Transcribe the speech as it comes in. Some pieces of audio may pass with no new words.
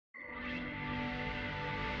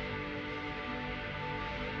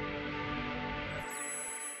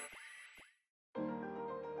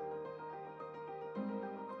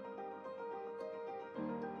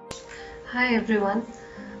Hi everyone,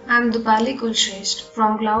 I'm Dupali Kulshrestha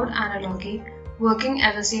from Cloud Analogy, working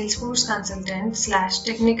as a Salesforce consultant /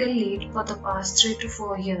 technical lead for the past 3 to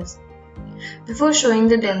 4 years. Before showing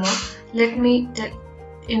the demo, let me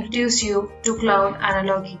introduce you to Cloud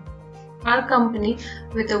Analogy. Our company,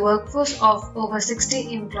 with a workforce of over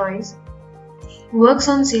 60 employees, works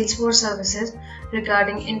on Salesforce services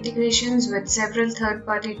regarding integrations with several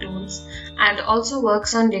third-party tools and also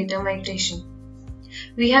works on data migration.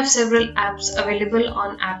 We have several apps available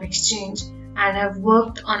on AppExchange and have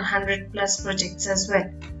worked on 100 plus projects as well.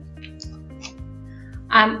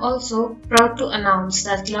 I'm also proud to announce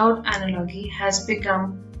that Cloud Analogy has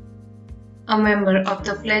become a member of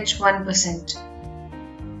the Pledge 1%.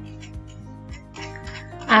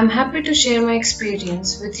 I'm happy to share my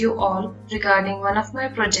experience with you all regarding one of my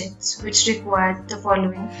projects which required the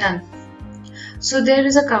following done. So there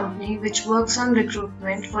is a company which works on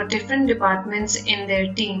recruitment for different departments in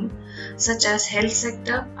their team, such as health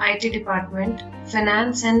sector, IT department,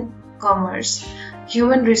 finance and commerce,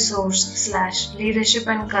 human resource / leadership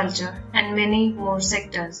and culture, and many more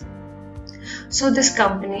sectors. So this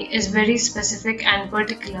company is very specific and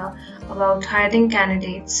particular about hiring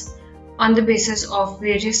candidates on the basis of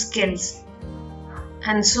various skills.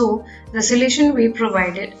 And so the solution we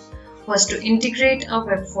provided was to integrate a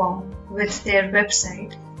web form with their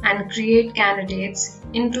website and create candidates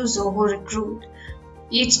into Zoho Recruit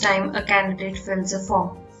each time a candidate fills a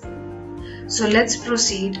form. So let's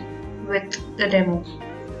proceed with the demo.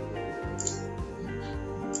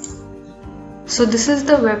 So this is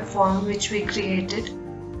the web form which we created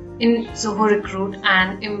in Zoho Recruit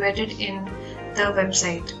and embedded in the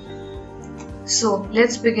website. So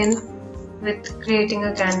let's begin with creating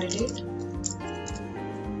a candidate.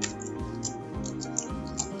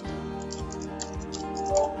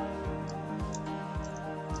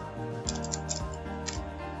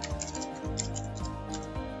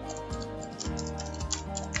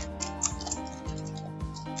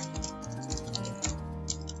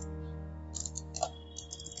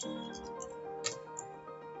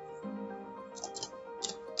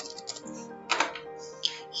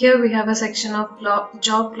 Here we have a section of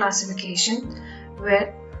job classification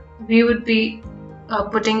where we would be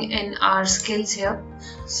putting in our skills here.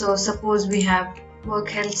 So suppose we have work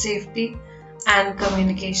health safety and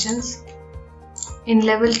communications. In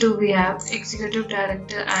level 2 we have executive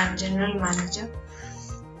director and general manager.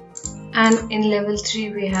 And in level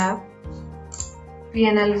 3 we have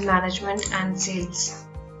P&L management and sales.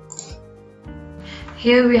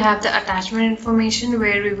 Here we have the attachment information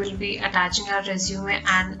where we will be attaching our resume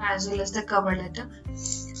and as well as the cover letter.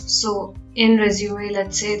 So in resume,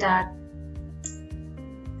 let's say that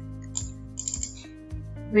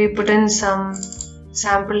we put in some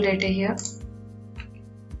sample data here.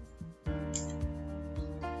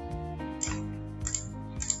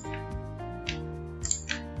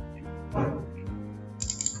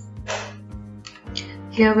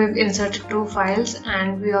 Here we've inserted 2 files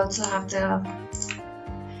and we also have the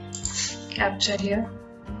capture here.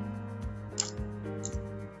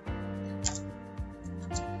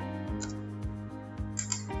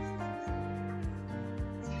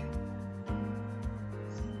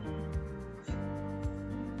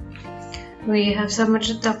 We have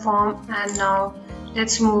submitted the form and now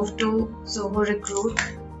let's move to Zoho Recruit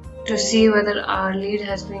to see whether our lead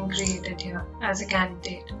has been created here as a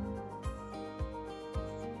candidate.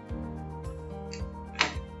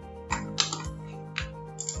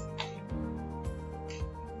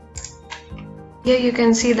 Here you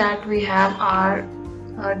can see that we have our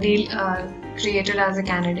deal created as a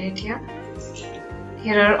candidate here.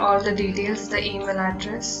 Here are all the details, the email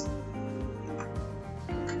address,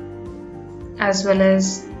 as well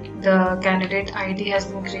as the candidate ID has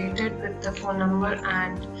been created with the phone number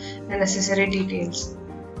and the necessary details.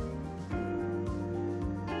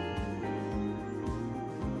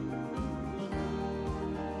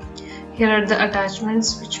 Here are the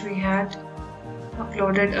attachments which we had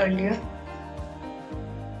uploaded earlier.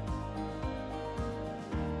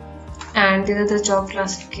 And these are the job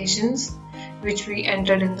classifications which we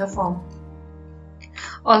entered in the form.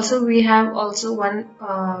 Also, we have one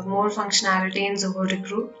more functionality in Zoho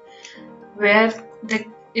Recruit where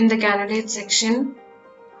in the candidate section,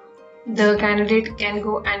 the candidate can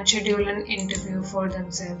go and schedule an interview for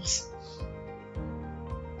themselves.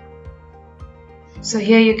 So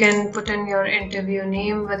here you can put in your interview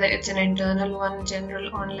name, whether it's an internal one,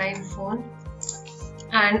 general, online, phone,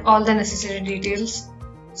 and all the necessary details,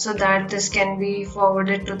 so that this can be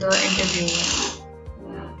forwarded to the interviewer.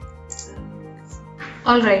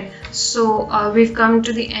 Alright, so we've come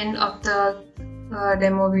to the end of the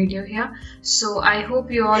demo video here. So I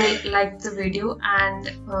hope you all liked the video,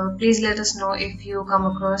 and please let us know if you come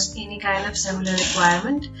across any kind of similar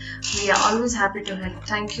requirement. We are always happy to help.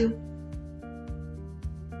 Thank you.